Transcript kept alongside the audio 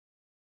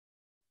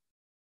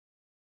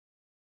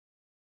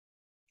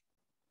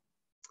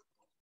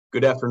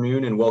Good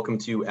afternoon and welcome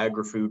to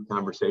Agri-Food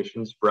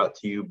Conversations, brought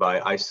to you by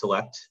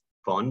iSelect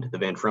Fund, the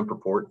Van Trump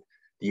Report,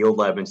 the Yield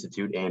Lab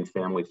Institute, and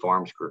Family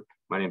Farms Group.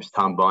 My name is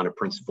Tom Bunn, a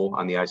principal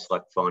on the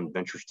iSelect Fund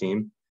Ventures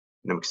team,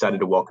 and I'm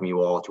excited to welcome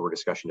you all to our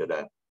discussion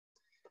today.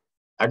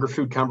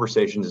 Agri-Food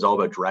Conversations is all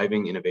about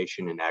driving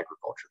innovation in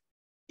agriculture.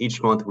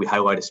 Each month we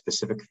highlight a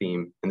specific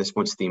theme, and this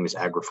month's theme is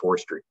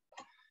agroforestry.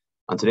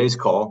 On today's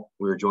call,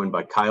 we are joined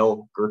by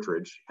Kyle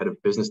Gertridge, Head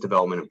of Business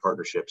Development and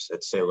Partnerships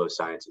at Salo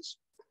Sciences.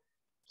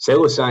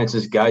 Salo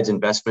Sciences guides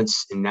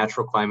investments in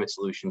natural climate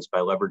solutions by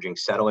leveraging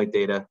satellite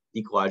data,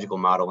 ecological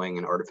modeling,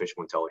 and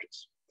artificial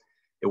intelligence.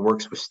 It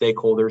works with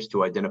stakeholders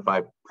to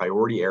identify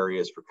priority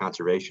areas for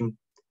conservation,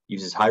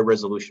 uses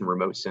high-resolution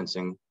remote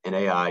sensing and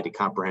AI to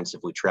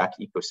comprehensively track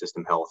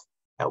ecosystem health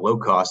at low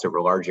cost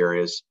over large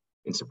areas,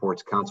 and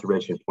supports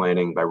conservation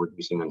planning by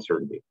reducing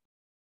uncertainty.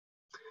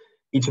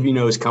 Each of you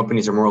knows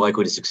companies are more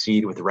likely to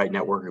succeed with the right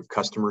network of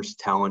customers,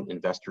 talent,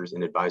 investors,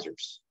 and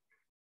advisors.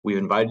 We've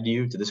invited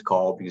you to this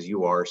call because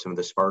you are some of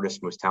the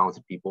smartest, most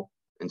talented people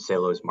in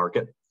Salo's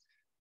market.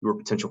 You are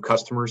potential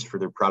customers for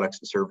their products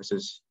and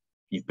services.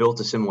 You've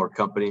built a similar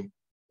company,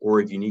 or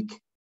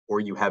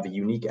you have a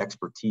unique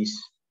expertise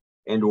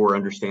and/or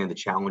understand the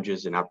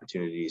challenges and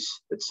opportunities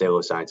that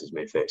Salo Sciences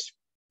may face.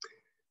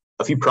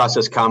 A few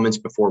process comments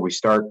before we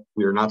start.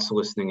 We are not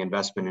soliciting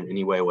investment in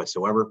any way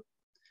whatsoever.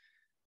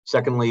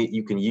 Secondly,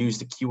 you can use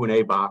the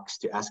Q&A box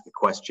to ask a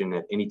question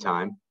at any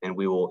time, and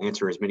we will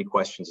answer as many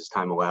questions as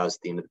time allows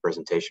at the end of the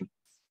presentation.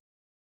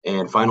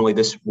 And finally,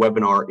 this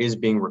webinar is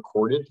being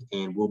recorded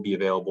and will be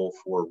available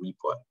for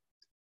replay.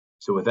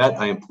 So with that,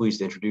 I am pleased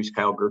to introduce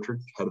Kyle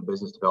Gertridge, Head of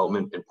Business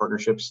Development and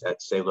Partnerships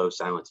at Salo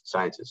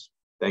Sciences.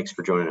 Thanks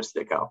for joining us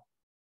today, Kyle.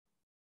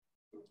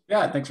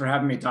 Yeah, thanks for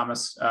having me,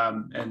 Thomas.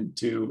 And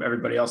to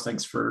everybody else,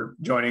 thanks for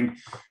joining.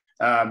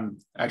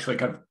 Actually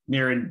kind of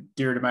near and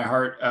dear to my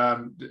heart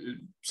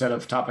set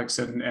of topics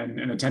and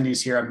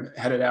attendees here. I'm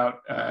headed out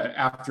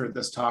after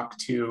this talk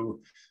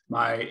to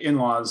my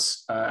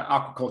in-laws'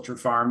 aquaculture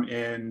farm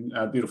in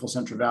beautiful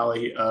Central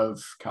Valley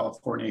of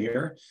California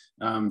here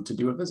to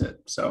do a visit.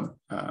 So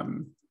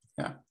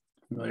yeah,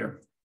 familiar.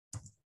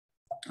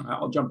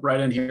 I'll jump right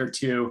in here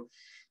to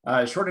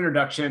a short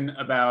introduction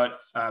about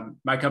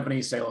my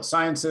company, Salo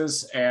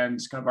Sciences, and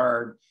kind of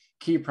our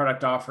key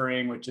product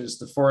offering, which is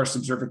the Forest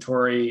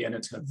Observatory and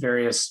its kind of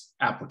various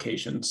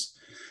applications.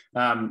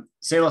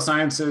 Salo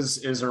Sciences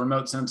is a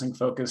remote sensing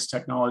focused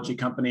technology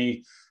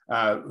company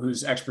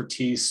whose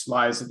expertise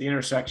lies at the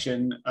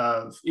intersection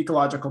of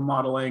ecological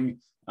modeling,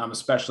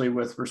 especially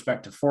with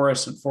respect to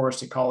forests and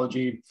forest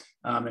ecology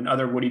and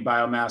other woody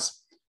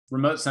biomass,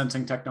 remote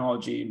sensing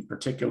technology,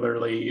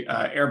 particularly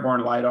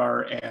airborne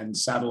LiDAR and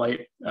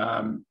satellite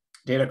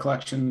data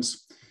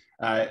collections,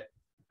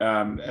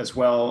 as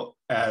well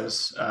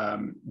as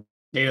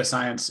data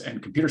science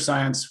and computer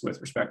science with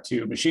respect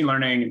to machine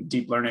learning,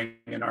 deep learning,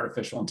 and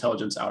artificial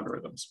intelligence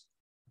algorithms.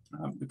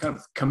 We kind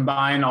of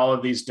combine all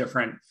of these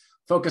different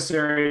focus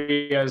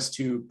areas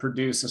to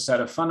produce a set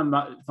of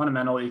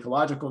fundamental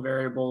ecological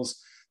variables,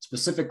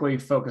 specifically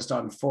focused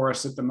on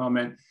forests at the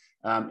moment,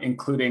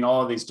 including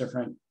all of these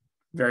different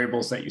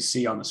variables that you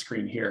see on the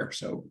screen here.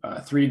 So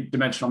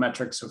three-dimensional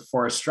metrics of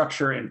forest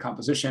structure and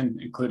composition,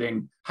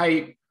 including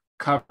height,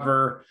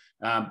 cover,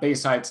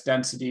 base heights,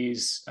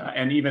 densities,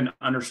 and even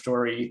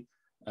understory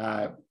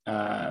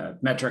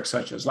metrics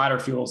such as ladder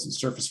fuels and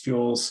surface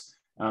fuels,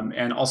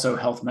 and also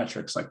health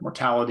metrics like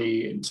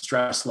mortality and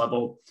stress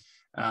level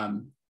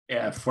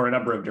for a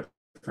number of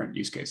different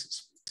use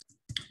cases.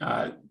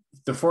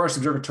 The Forest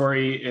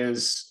Observatory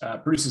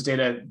produces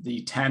data at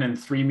the 10 and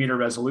 3 meter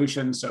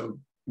resolution, so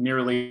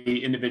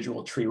nearly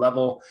individual tree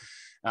level.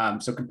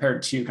 So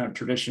compared to kind of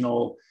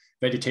traditional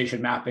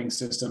vegetation mapping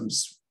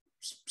systems,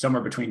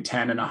 somewhere between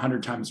 10 and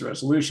 100 times the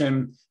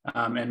resolution,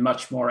 and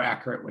much more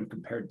accurate when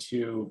compared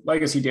to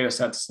legacy data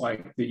sets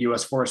like the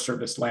US Forest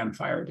Service land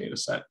fire data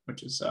set,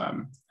 which is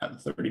at the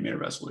 30 meter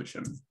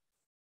resolution.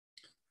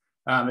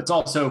 It's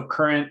also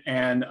current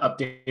and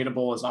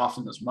updatable as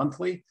often as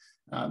monthly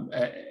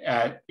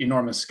at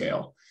enormous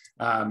scale.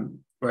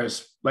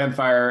 Whereas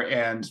landfire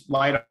and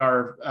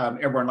LiDAR,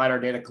 airborne LiDAR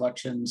data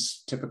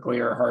collections typically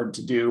are hard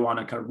to do on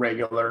a kind of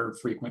regular,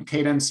 frequent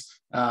cadence.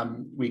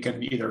 We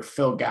can either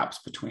fill gaps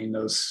between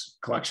those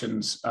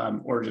collections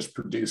or just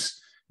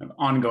produce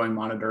ongoing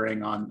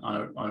monitoring on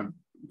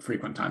a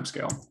frequent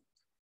timescale.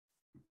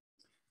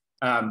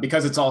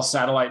 Because it's all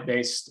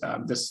satellite-based,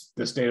 this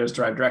data is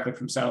derived directly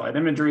from satellite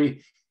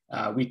imagery.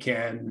 We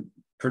can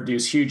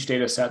produce huge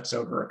data sets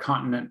over a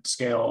continent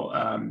scale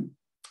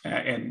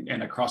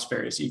and across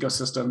various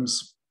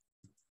ecosystems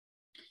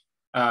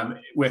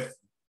with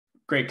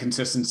great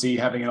consistency,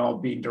 having it all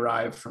being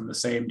derived from the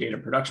same data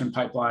production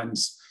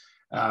pipelines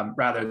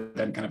rather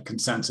than kind of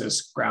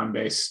consensus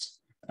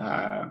ground-based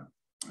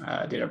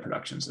data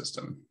production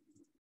system.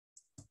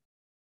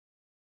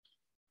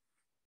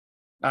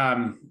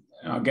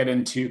 I'll get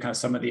into kind of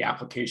some of the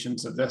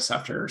applications of this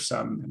after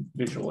some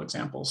visual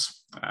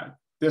examples.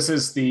 This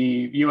is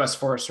the US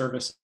Forest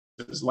Service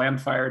is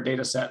Landfire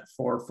data set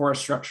for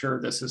forest structure.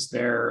 This is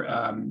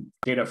their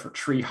data for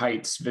tree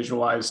heights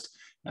visualized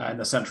in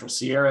the Central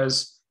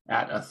Sierras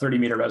at a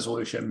 30-meter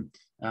resolution.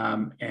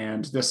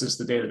 And this is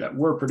the data that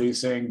we're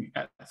producing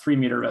at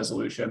 3-meter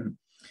resolution.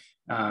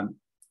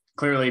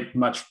 Clearly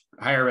much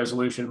higher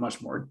resolution,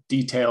 much more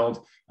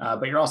detailed,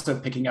 but you're also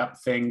picking up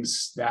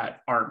things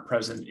that aren't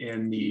present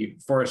in the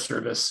Forest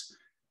Service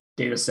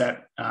data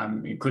set,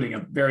 including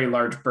a very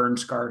large burn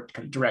scar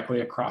kind of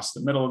directly across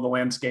the middle of the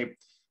landscape,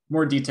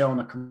 more detail in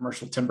the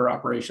commercial timber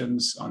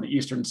operations on the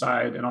eastern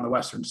side, and on the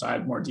western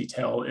side, more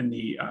detail in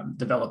the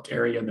developed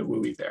area in the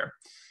WUI there.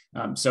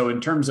 So in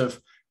terms of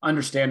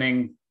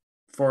understanding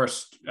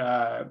forest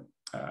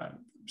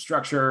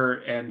structure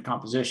and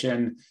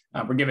composition,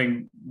 we're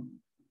giving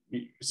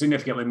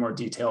significantly more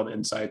detailed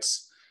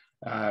insights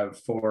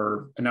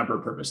for a number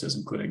of purposes,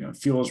 including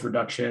fuels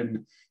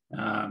reduction,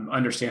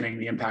 understanding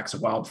the impacts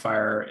of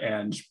wildfire,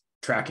 and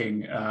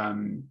tracking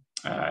and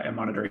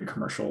monitoring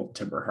commercial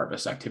timber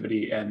harvest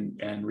activity and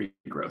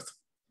regrowth.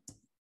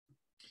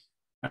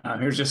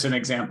 Here's just an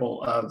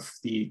example of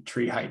the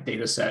tree height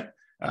data set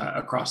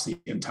across the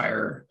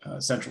entire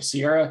Central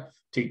Sierra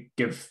to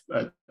give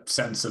a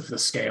sense of the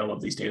scale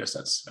of these data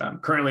sets.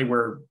 Currently,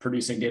 we're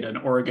producing data in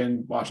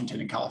Oregon,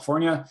 Washington, and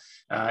California,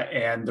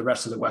 and the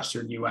rest of the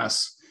Western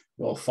US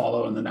will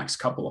follow in the next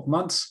couple of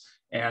months,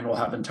 and we'll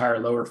have entire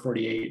lower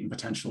 48 and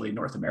potentially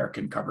North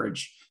American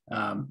coverage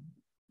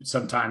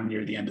sometime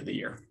near the end of the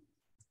year.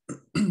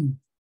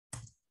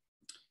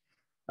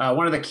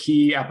 One of the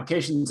key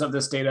applications of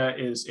this data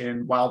is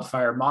in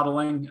wildfire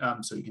modeling.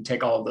 So you can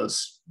take all of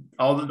those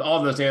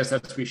data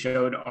sets we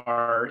showed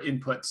are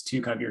inputs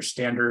to kind of your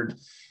standard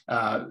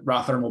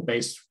raw thermal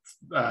based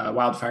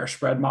wildfire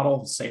spread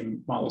model,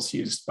 same models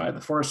used by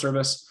the Forest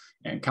Service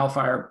and CAL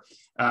FIRE,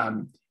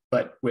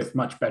 but with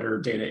much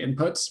better data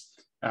inputs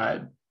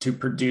to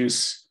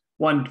produce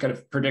one kind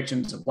of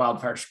predictions of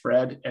wildfire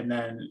spread, and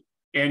then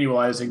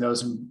annualizing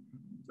those and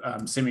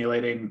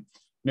simulating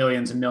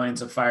millions and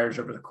millions of fires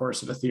over the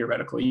course of a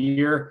theoretical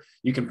year.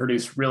 You can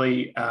produce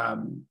really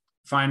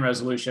fine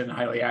resolution,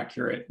 highly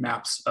accurate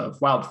maps of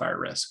wildfire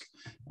risk.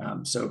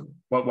 So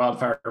what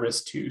wildfire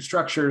risk to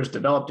structures,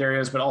 developed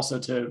areas, but also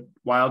to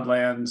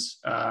wildlands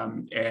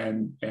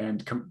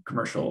and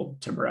commercial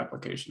timber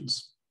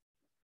applications.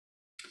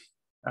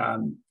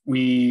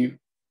 We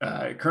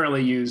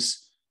currently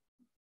use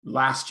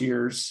last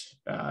year's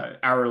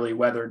hourly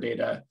weather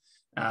data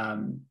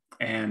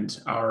and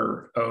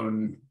our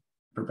own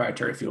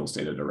proprietary fuels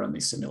data to run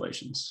these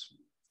simulations.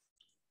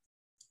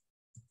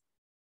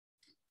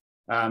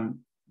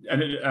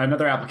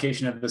 Another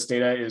application of this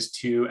data is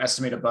to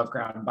estimate above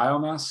ground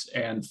biomass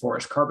and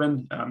forest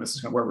carbon. This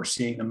is where we're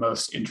seeing the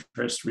most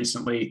interest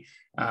recently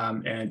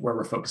and where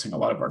we're focusing a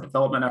lot of our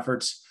development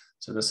efforts.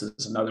 So this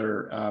is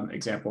another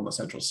example in the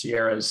Central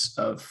Sierras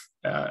of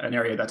an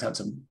area that's had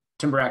some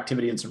timber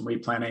activity and some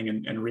replanting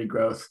and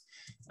regrowth.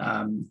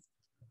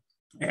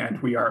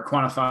 And we are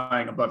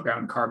quantifying above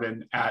ground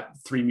carbon at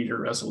 3-meter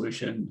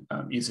resolution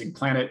using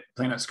planet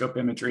scope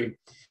imagery.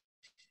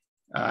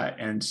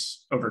 And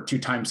over 2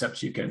 time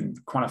steps, you can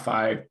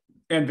quantify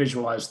and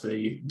visualize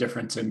the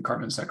difference in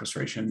carbon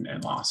sequestration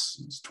and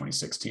loss. It's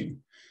 2016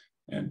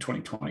 and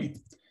 2020 in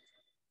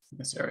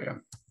this area.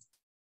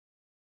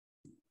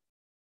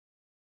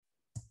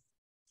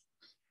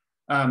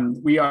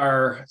 We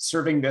are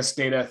serving this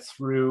data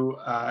through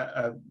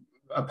a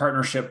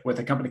partnership with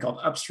a company called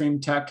Upstream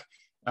Tech,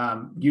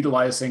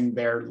 utilizing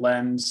their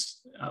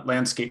Lens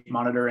landscape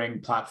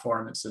monitoring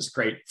platform. It's this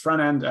great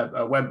front end,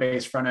 a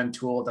web-based front end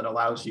tool that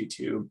allows you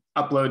to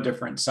upload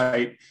different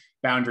site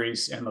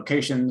boundaries and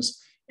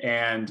locations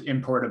and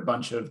import a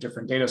bunch of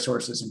different data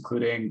sources,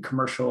 including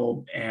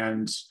commercial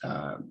and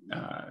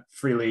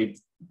freely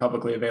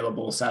publicly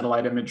available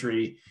satellite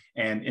imagery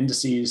and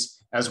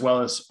indices, as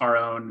well as our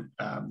own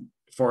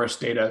forest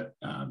data,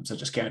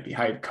 such as canopy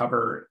height,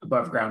 cover,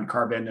 above ground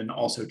carbon, and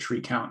also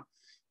tree count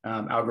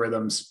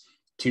algorithms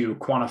to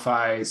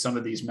quantify some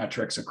of these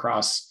metrics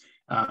across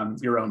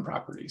your own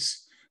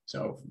properties.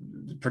 So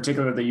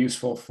particularly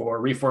useful for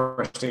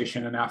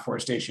reforestation and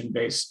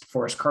afforestation-based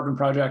forest carbon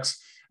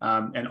projects,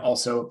 and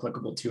also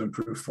applicable to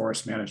improved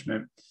forest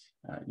management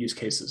use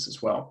cases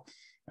as well.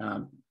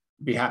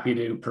 Be happy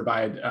to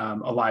provide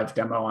a live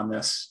demo on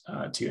this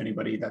to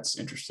anybody that's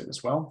interested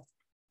as well.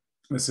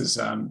 This is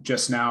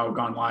just now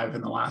gone live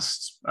in the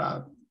last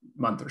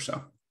month or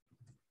so.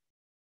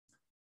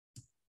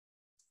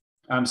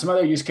 Some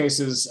other use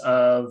cases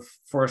of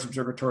forest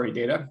observatory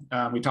data.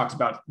 We talked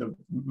about the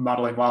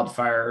modeling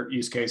wildfire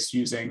use case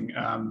using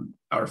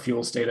our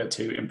fuels data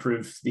to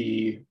improve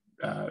the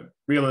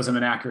realism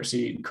and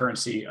accuracy and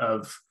currency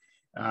of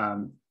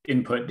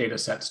input data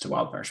sets to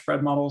wildfire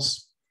spread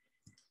models.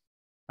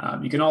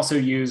 You can also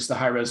use the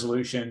high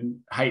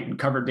resolution height and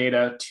cover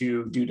data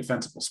to do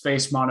defensible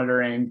space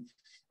monitoring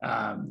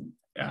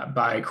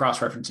by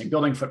cross-referencing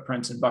building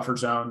footprints and buffer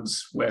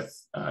zones with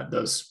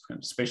those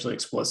spatially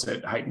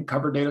explicit height and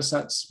cover data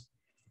sets.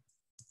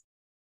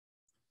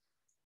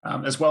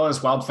 as well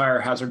as wildfire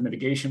hazard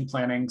mitigation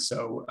planning.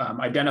 So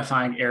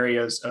identifying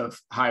areas of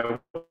high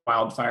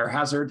wildfire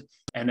hazard,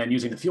 and then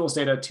using the fuels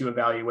data to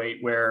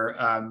evaluate where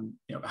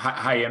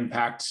high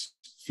impact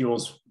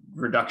fuels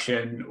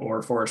reduction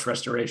or forest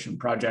restoration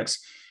projects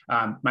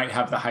might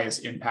have the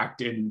highest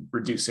impact in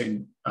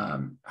reducing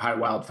high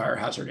wildfire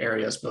hazard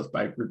areas, both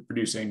by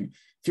reducing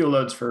fuel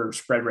loads for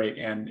spread rate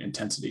and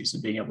intensities,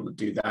 and being able to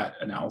do that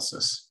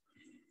analysis.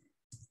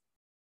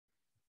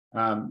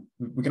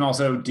 We can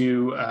also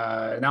do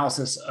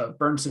analysis of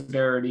burn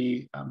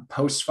severity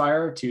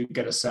post-fire to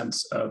get a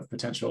sense of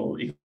potential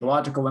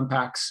ecological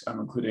impacts,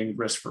 including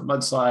risk for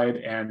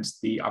mudslide and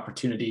the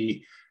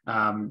opportunity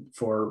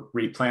for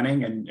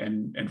replanning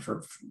and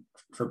for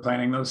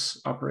planning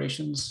those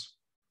operations.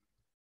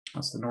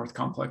 That's the North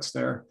Complex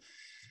there.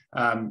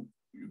 And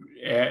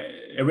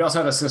we also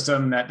have a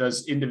system that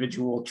does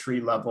individual tree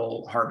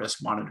level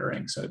harvest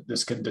monitoring. So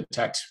this can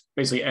detect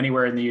basically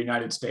anywhere in the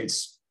United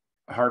States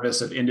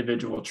harvest of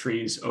individual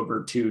trees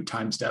over 2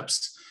 time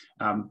steps,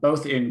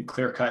 both in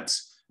clear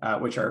cuts,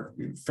 which are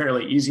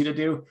fairly easy to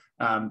do,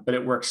 but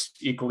it works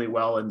equally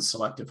well in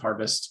selective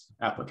harvest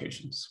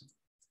applications.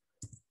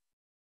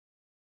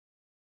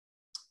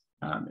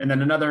 And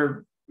then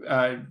another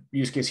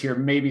use case here,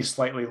 maybe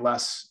slightly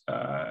less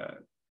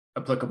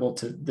applicable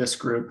to this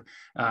group,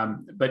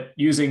 but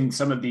using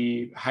some of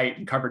the height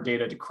and cover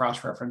data to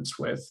cross-reference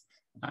with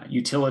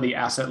utility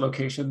asset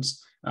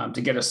locations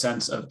to get a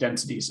sense of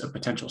densities of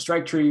potential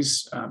strike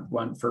trees,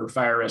 one for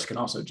fire risk and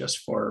also just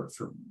for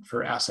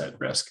asset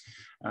risk.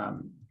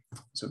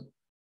 So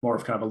more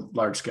of kind of a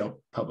large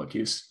scale public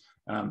use,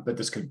 but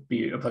this could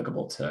be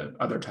applicable to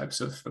other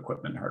types of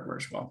equipment and hardware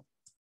as well.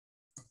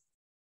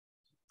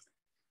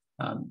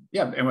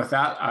 Yeah, and with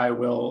that, I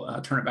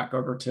will turn it back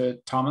over to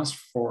Thomas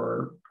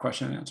for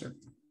question and answer.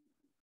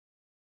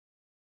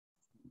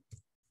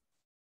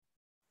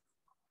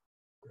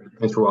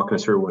 Thanks for walking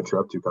us through what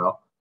you're up to,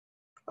 Kyle.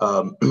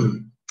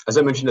 As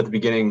I mentioned at the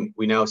beginning,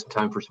 we now have some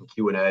time for some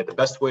Q&A. The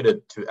best way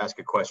to ask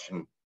a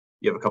question,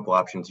 you have a couple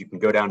options. You can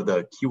go down to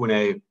the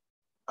Q&A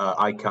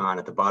icon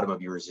at the bottom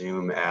of your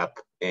Zoom app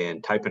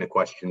and type in a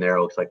question there.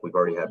 It looks like we've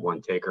already had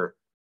one taker.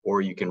 Or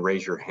you can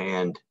raise your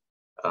hand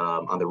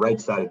on the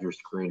right side of your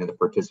screen, and the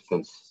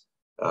participants,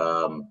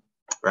 or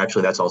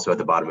actually that's also at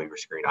the bottom of your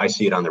screen. I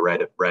see it on the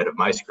right of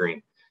my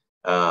screen.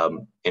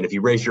 And if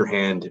you raise your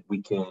hand,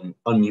 we can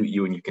unmute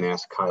you and you can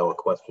ask Kyle a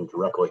question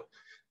directly.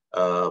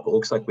 But it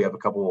looks like we have a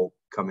couple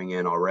coming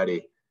in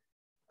already.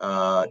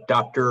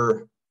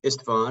 Dr.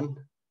 Istvan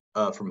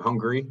from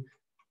Hungary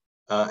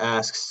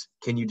asks,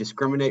 can you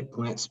discriminate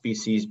plant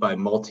species by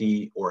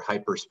multi or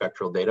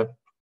hyperspectral data?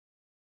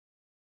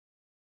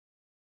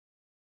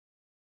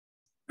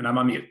 And I'm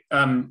on mute.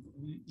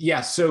 Yeah,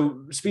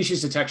 so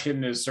species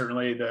detection is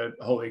certainly the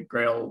holy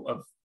grail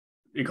of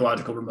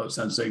ecological remote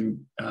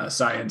sensing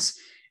science.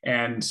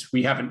 And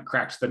we haven't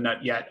cracked the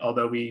nut yet,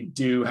 although we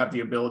do have the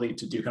ability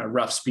to do kind of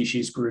rough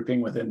species grouping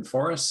within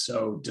forests.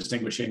 So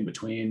distinguishing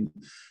between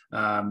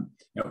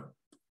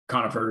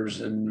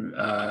conifers and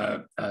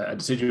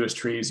deciduous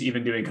trees,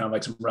 even doing kind of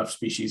like some rough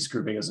species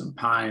grouping as in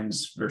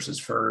pines versus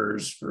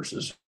firs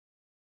versus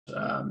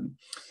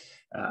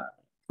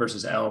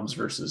elms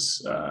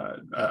versus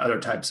other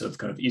types of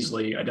kind of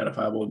easily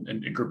identifiable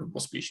and groupable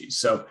species.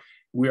 So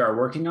we are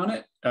working on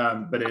it,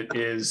 but it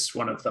is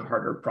one of the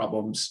harder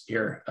problems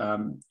here,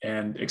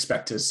 and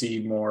expect to see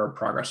more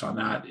progress on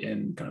that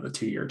in kind of the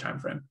 2-year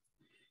timeframe.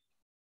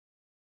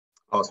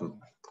 Awesome.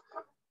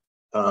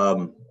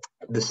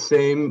 The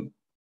same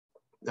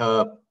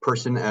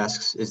person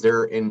asks, is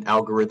there an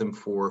algorithm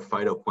for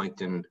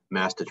phytoplankton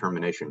mass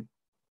determination?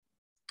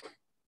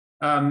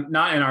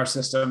 Not in our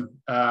system.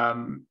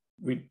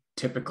 We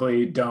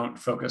typically don't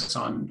focus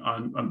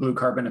on blue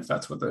carbon, if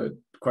that's what the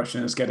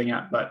question is getting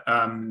at. But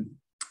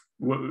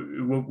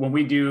when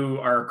we do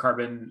our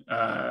carbon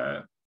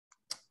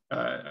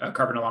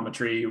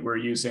allometry, we're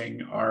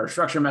using our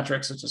structure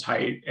metrics such as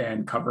height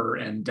and cover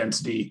and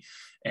density,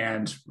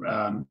 and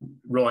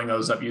rolling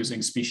those up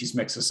using species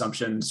mix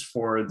assumptions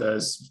for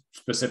the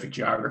specific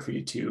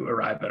geography to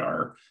arrive at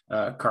our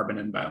carbon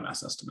and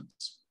biomass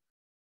estimates.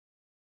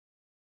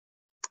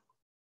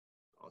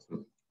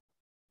 Awesome.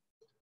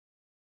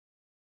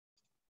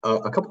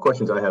 A couple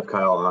questions I have,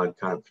 Kyle, on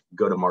kind of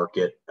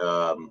go-to-market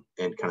and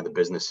kind of the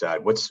business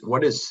side.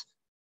 What is,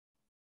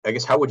 I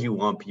guess, how would you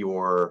lump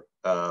your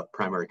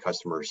primary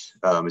customers?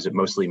 Is it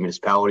mostly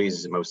municipalities?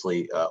 Is it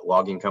mostly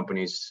logging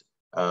companies?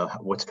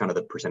 What's kind of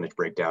the percentage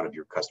breakdown of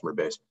your customer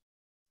base?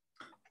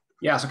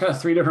 Yeah, so kind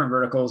of 3 different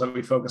verticals that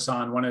we focus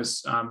on. One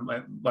is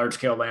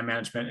large-scale land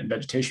management and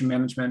vegetation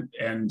management,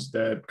 and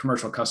the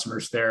commercial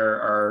customers there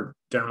are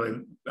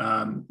generally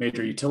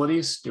major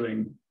utilities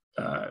doing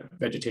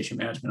vegetation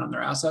management on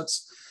their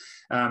assets.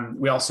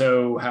 We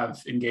also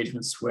have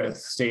engagements with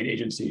state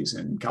agencies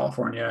in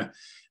California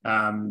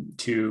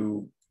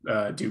to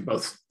do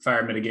both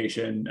fire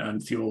mitigation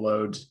and fuel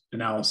load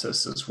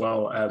analysis, as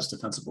well as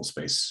defensible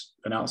space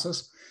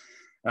analysis.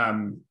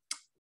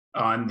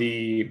 On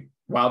the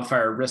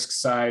wildfire risk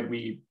side,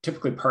 we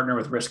typically partner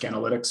with risk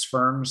analytics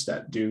firms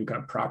that do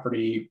kind of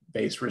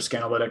property-based risk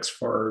analytics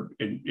for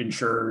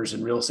insurers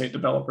and real estate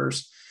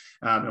developers.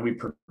 And we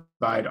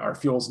provide our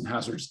fuels and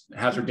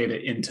hazard data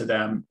into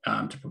them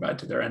to provide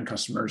to their end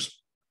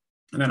customers.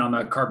 And then on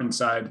the carbon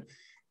side,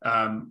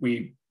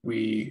 we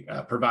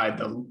provide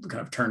the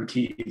kind of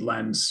turnkey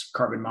lens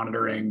carbon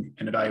monitoring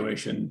and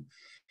evaluation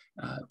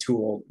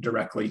tool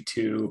directly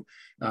to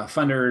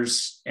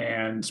funders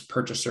and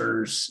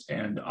purchasers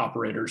and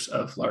operators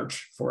of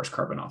large forest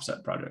carbon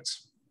offset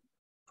projects.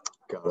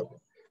 Got it.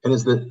 And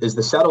is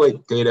the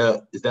satellite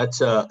data, is that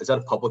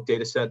a public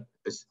data set?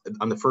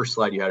 On the first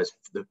slide you had is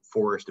the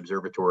Forest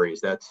Observatory.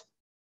 Is that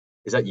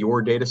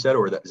your data set,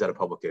 or is that a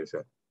public data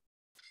set?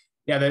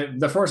 Yeah,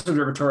 the Forest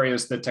Observatory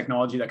is the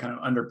technology that kind of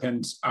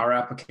underpins our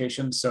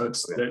application. So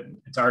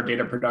it's our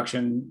data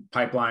production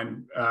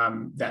pipeline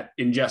that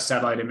ingests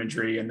satellite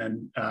imagery and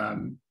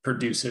then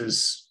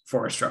produces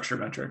forest structure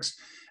metrics.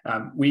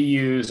 We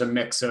use a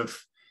mix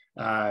of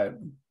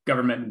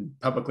government and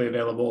publicly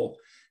available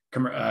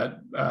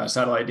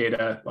satellite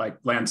data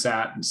like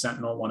Landsat and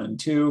Sentinel-1 and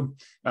 2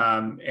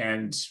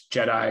 and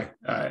JEDI.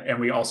 And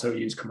we also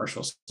use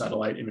commercial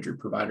satellite imagery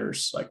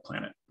providers like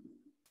Planet.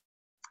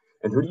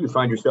 And who do you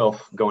find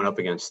yourself going up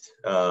against?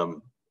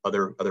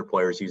 Other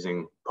players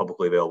using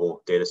publicly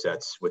available data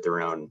sets with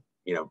their own,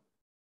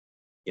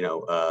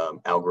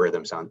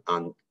 algorithms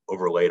on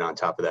overlaid on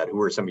top of that.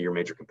 Who are some of your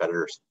major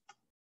competitors?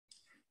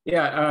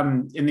 Yeah,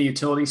 in the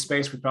utility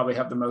space, we probably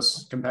have the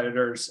most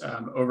competitors.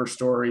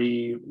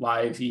 Overstory,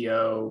 Live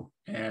EO,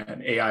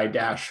 and AI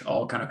Dash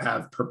all kind of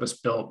have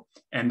purpose-built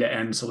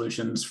end-to-end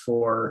solutions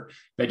for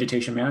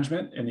vegetation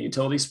management in the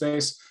utility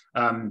space.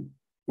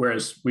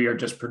 Whereas we are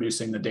just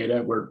producing the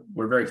data. We're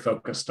very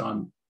focused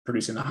on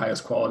producing the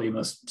highest quality,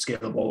 most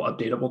scalable,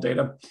 updatable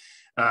data.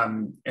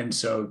 And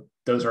so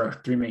those are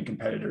our three main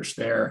competitors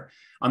there.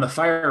 On the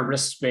fire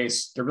risk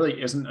space, there really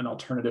isn't an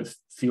alternative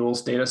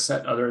fuels data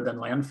set other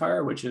than land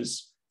fire, which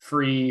is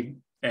free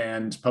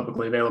and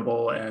publicly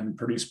available and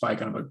produced by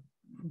kind of a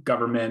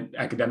government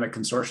academic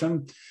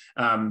consortium.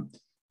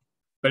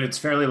 But it's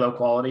fairly low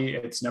quality.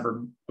 It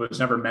was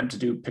never meant to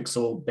do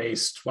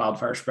pixel-based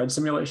wildfire spread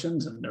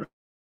simulations, and there's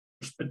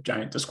a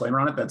giant disclaimer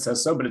on it that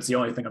says so, but it's the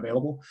only thing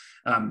available.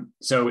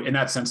 So in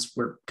that sense,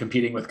 we're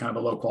competing with kind of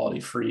a low quality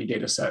free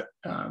data set,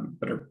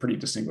 but are pretty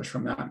distinguished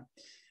from that.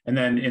 And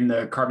then in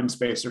the carbon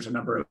space, there's a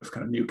number of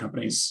kind of new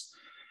companies.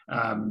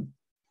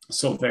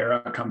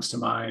 Solvera comes to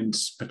mind,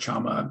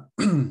 Pachama,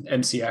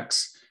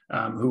 NCX,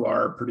 who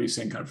are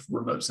producing kind of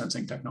remote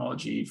sensing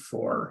technology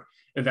for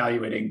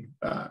evaluating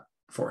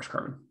forest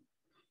carbon.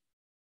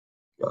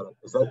 Got it.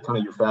 Is that kind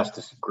of your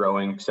fastest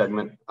growing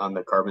segment on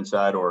the carbon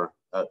side, or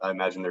I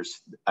imagine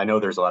I know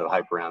there's a lot of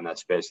hype around that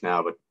space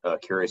now,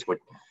 but curious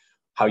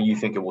how you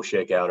think it will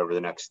shake out over the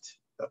next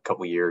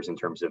couple of years in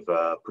terms of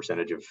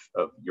percentage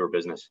of your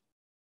business?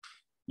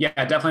 Yeah,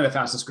 definitely the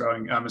fastest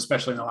growing,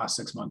 especially in the last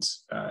 6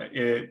 months.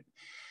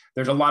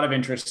 There's a lot of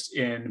interest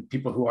in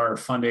people who are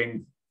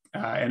funding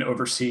and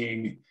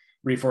overseeing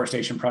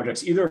reforestation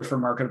projects, either for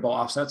marketable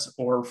offsets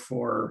or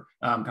for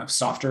kind of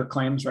softer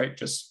claims, right?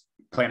 Just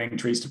planting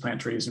trees to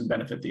plant trees and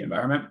benefit the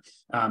environment,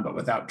 but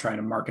without trying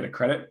to market a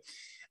credit.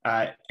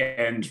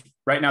 And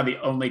right now,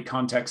 the only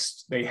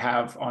context they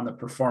have on the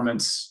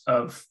performance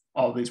of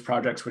all of these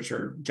projects, which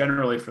are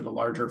generally for the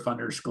larger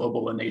funders,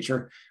 global in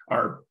nature,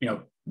 are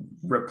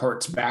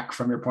reports back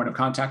from your point of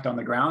contact on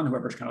the ground,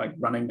 whoever's kind of like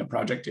running the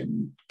project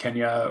in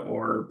Kenya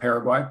or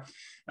Paraguay.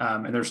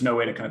 And there's no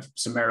way to kind of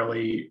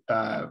summarily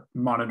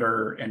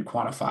monitor and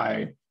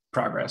quantify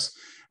progress.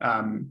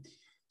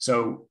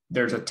 So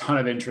there's a ton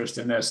of interest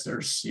in this.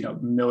 There's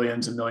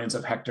millions and millions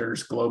of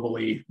hectares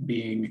globally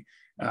being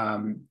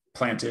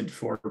planted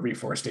for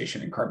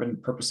reforestation and carbon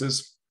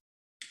purposes.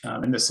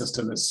 And this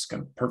system is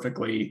kind of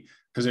perfectly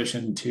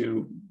positioned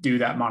to do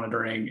that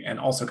monitoring and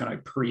also kind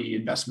of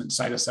pre-investment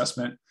site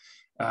assessment,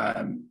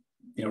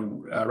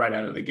 right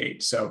out of the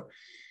gate. So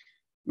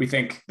we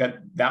think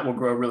that will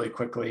grow really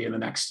quickly in the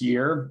next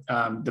year.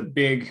 The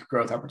big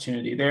growth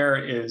opportunity there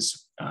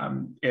is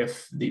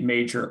if the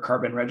major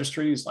carbon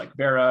registries like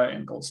Verra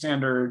and Gold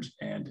Standard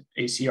and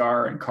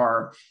ACR and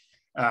CAR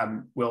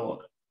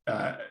will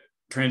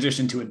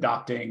transition to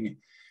adopting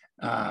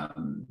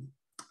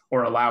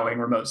or allowing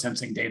remote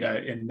sensing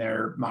data in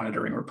their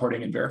monitoring,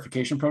 reporting, and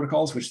verification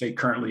protocols, which they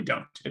currently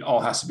don't. It all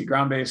has to be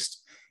ground-based,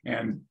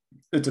 and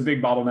it's a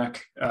big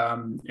bottleneck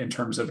in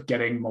terms of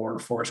getting more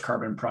forest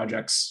carbon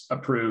projects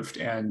approved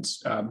and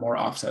more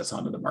offsets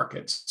onto the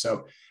market.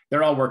 So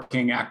they're all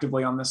working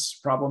actively on this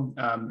problem,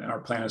 and our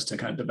plan is to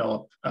kind of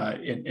develop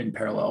in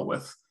parallel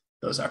with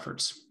those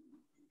efforts.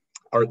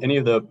 Are any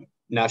of the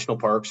national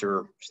parks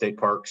or state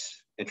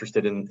parks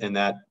interested in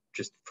that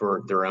just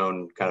for their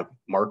own kind of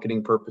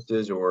marketing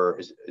purposes, or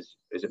is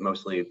it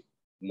mostly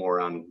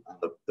more on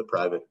the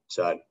private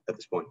side at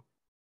this point?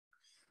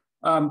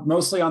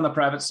 Mostly on the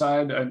private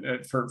side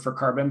for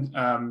carbon,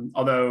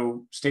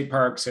 although state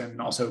parks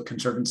and also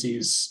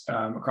conservancies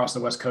across the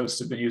West Coast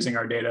have been using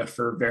our data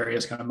for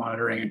various kind of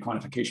monitoring and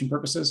quantification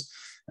purposes.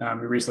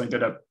 We recently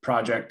did a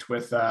project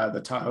with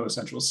the Tahoe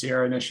Central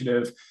Sierra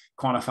Initiative,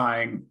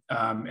 quantifying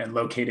and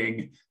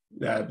locating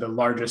the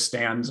largest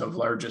stands of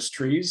largest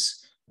trees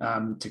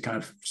to kind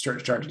of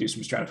start to do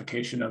some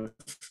stratification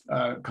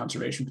of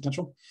conservation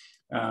potential.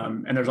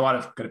 And there's a lot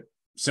of kind of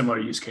similar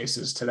use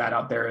cases to that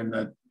out there in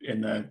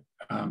the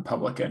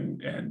public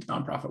and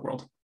nonprofit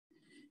world.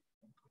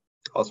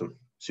 Awesome,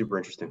 super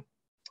interesting.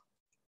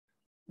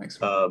 Thanks.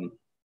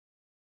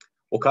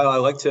 Well, Kyle,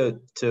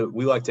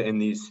 we like to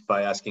end these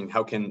by asking,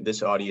 how can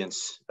this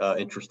audience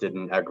interested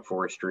in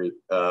agroforestry,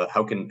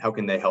 how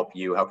can they help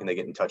you? How can they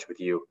get in touch with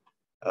you?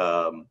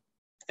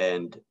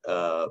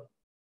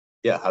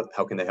 Yeah,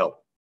 how can they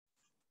help?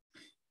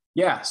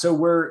 Yeah, so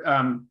we're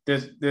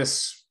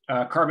this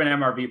carbon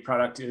MRV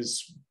product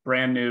is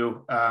brand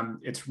new.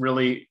 It's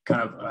really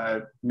kind of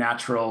a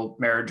natural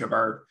marriage of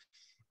our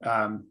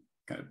kind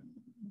of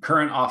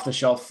current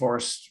off-the-shelf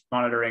forest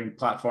monitoring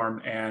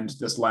platform and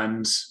this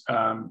lens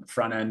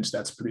front end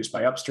that's produced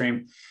by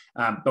Upstream.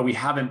 But we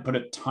haven't put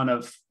a ton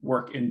of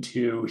work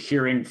into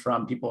hearing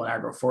from people in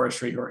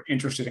agroforestry who are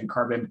interested in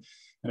carbon,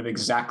 kind of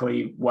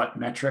exactly what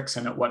metrics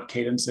and at what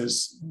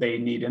cadences they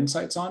need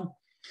insights on.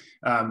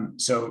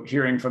 So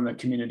hearing from the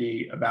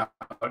community about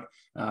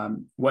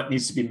what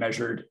needs to be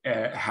measured,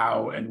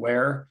 how and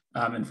where,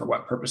 and for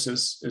what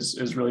purposes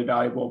is really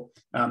valuable.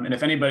 And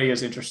if anybody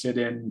is interested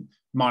in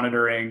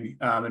monitoring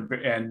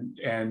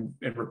and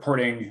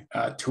reporting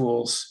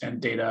tools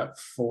and data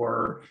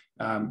for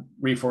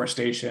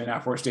reforestation,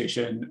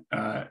 afforestation,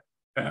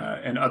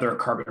 and other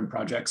carbon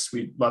projects,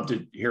 we'd love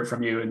to hear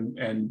from you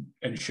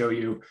and show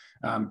you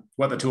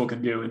what the tool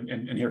can do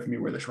and hear from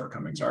you where the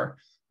shortcomings are.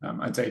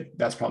 I'd say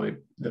that's probably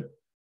the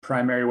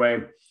primary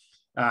way.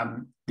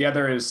 The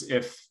other is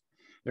if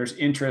there's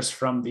interest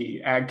from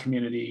the ag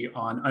community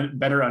on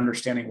better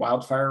understanding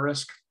wildfire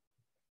risk,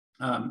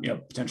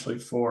 potentially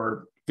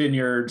for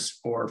vineyards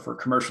or for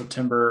commercial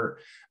timber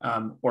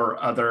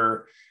or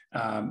other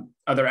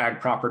ag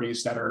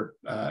properties that are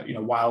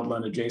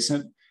wildland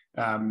adjacent.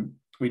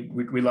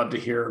 We'd love to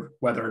hear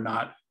whether or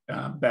not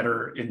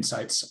better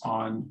insights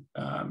on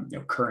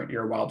current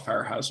year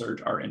wildfire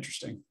hazard are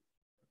interesting.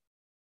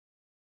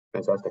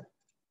 Fantastic.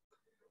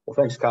 Well,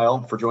 thanks,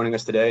 Kyle, for joining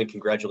us today, and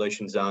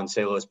congratulations on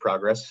Salo's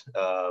progress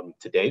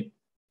to date.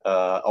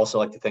 Also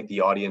like to thank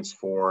the audience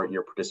for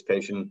your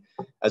participation.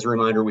 As a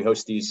reminder, we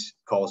host these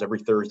calls every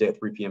Thursday at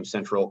 3 p.m.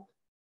 Central.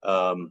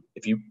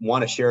 If you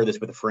want to share this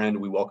with a friend,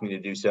 we welcome you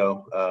to do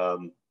so.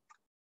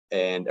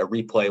 And a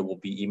replay will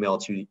be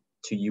emailed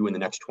to you in the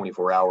next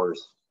 24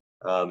 hours.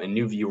 And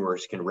new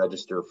viewers can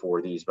register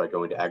for these by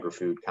going to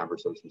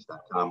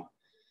agrofoodconversations.com.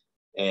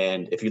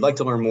 And if you'd like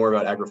to learn more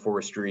about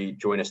agroforestry,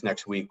 join us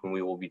next week when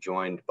we will be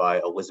joined by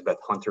Elizabeth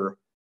Hunter,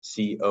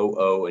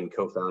 COO and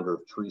co-founder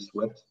of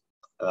TreeSwift,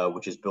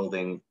 which is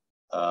building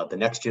the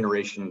next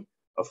generation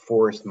of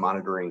forest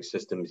monitoring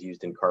systems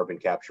used in carbon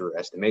capture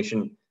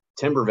estimation,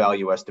 timber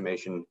value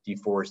estimation,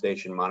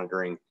 deforestation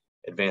monitoring,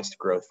 advanced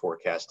growth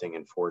forecasting,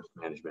 and forest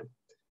management.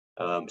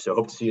 So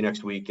hope to see you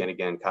next week. And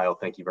again, Kyle,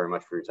 thank you very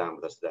much for your time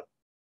with us today.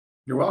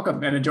 You're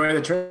welcome, and enjoy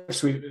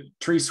the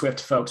TreeSwift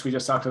folks. We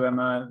just talked to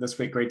them this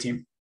week. Great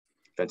team.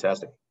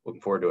 Fantastic.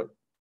 Looking forward to it.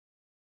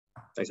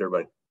 Thanks,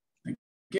 everybody.